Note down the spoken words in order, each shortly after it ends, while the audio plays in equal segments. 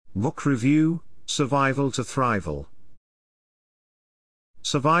Book Review, Survival to Thrival.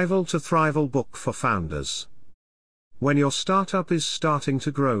 Survival to Thrival book for founders. When your startup is starting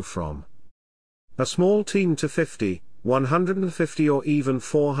to grow from a small team to 50, 150 or even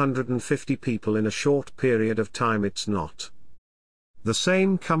 450 people in a short period of time, it's not the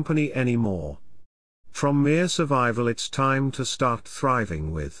same company anymore. From mere survival, it's time to start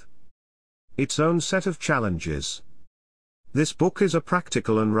thriving with its own set of challenges. This book is a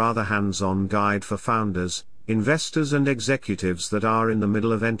practical and rather hands-on guide for founders, investors and executives that are in the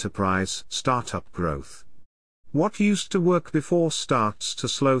middle of enterprise startup growth. What used to work before starts to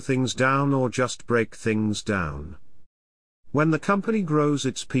slow things down or just break things down. When the company grows,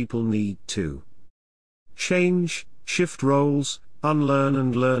 its people need to change, shift roles, unlearn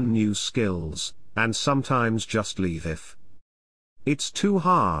and learn new skills, and sometimes just leave if it's too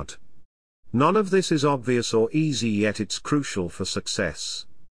hard. None of this is obvious or easy, yet it's crucial for success.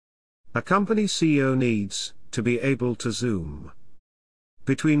 A company CEO needs to be able to zoom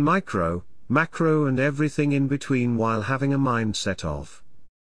between micro, macro and everything in between while having a mindset of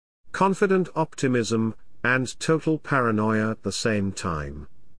confident optimism and total paranoia at the same time.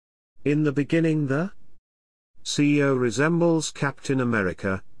 In the beginning, the CEO resembles Captain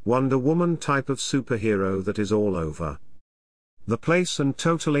America, Wonder Woman type of superhero that is all over the place and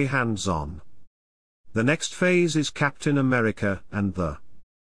totally hands-on. The next phase is Captain America and the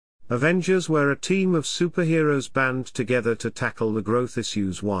Avengers, where a team of superheroes band together to tackle the growth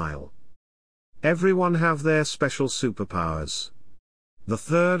issues while everyone have their special superpowers. The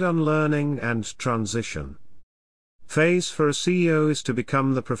third unlearning and transition phase for a CEO is to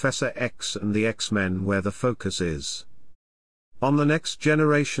become the Professor X and the X-Men, where the focus is on the next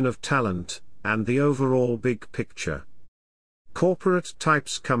generation of talent and the overall big picture. Corporate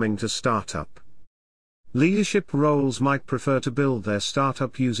types coming to startup leadership roles might prefer to build their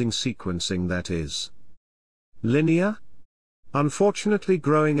startup using sequencing that is linear. Unfortunately,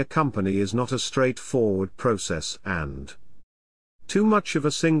 growing a company is not a straightforward process, and too much of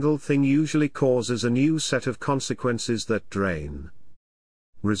a single thing usually causes a new set of consequences that drain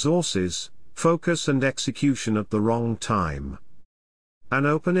resources, focus and execution at the wrong time. An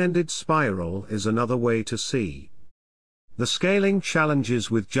open-ended spiral is another way to see the scaling challenges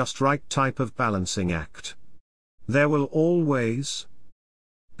with just right type of balancing act. There will always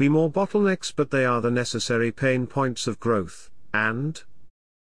be more bottlenecks, but they are the necessary pain points of growth, and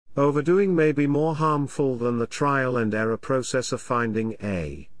overdoing may be more harmful than the trial and error process of finding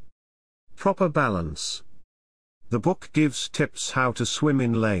a proper balance. The book gives tips how to swim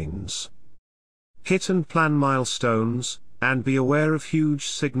in lanes, hit and plan milestones, and be aware of huge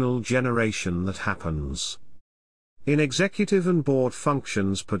signal generation that happens in executive and board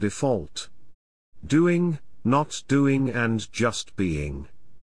functions per default. Doing, not doing and just being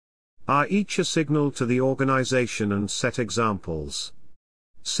are each a signal to the organization and set examples.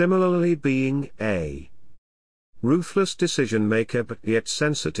 Similarly, being a ruthless decision maker but yet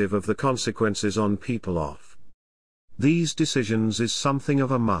sensitive of the consequences on people of these decisions is something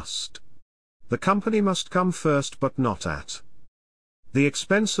of a must. The company must come first, but not at the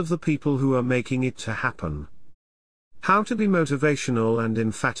expense of the people who are making it to happen. How to be motivational and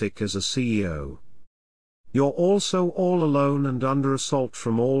emphatic as a CEO. You're also all alone and under assault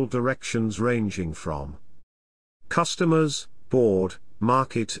from all directions, ranging from customers, board,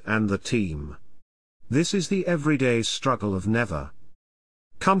 market and the team. This is the everyday struggle of never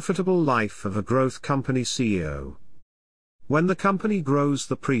comfortable life of a growth company CEO. When the company grows,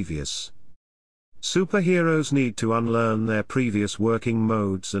 the previous superheroes need to unlearn their previous working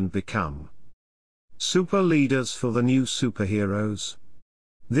modes and become super leaders for the new superheroes.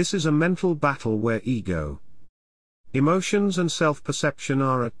 This is a mental battle where ego, emotions and self-perception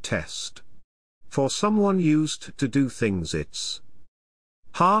are at test. For someone used to do things, it's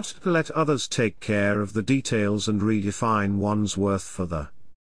hard to let others take care of the details and redefine one's worth for the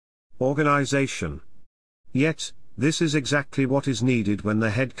organization. Yet, this is exactly what is needed when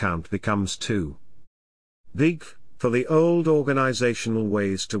the headcount becomes too big for the old organizational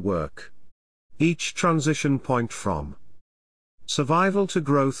ways to work. Each transition point from survival to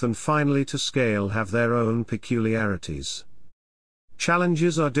growth and finally to scale have their own peculiarities.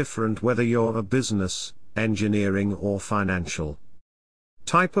 Challenges are different whether you're a business, engineering or financial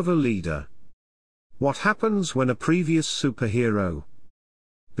type of a leader. What happens when a previous superhero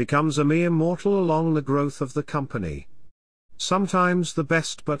becomes a mere mortal along the growth of the company? Sometimes the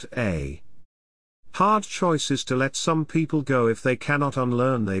best but a hard choice is to let some people go if they cannot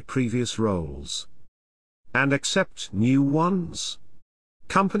unlearn their previous roles and accept new ones.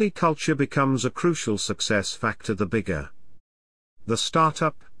 Company culture becomes a crucial success factor. The bigger the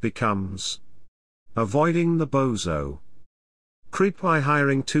startup, becomes avoiding the bozo creep by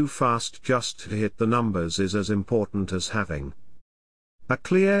hiring too fast just to hit the numbers is as important as having a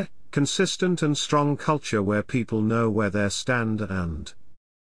clear, consistent and strong culture where people know where they stand and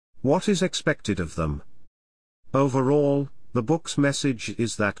what is expected of them. Overall, the book's message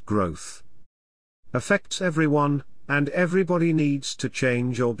is that growth affects everyone, and everybody needs to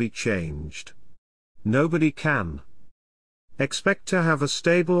change or be changed. Nobody can expect to have a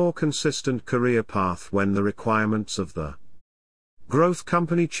stable or consistent career path when the requirements of the growth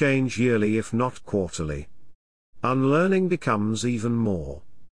company change yearly if not quarterly. Unlearning becomes even more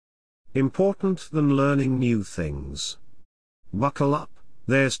important than learning new things. Buckle up,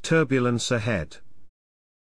 there's turbulence ahead.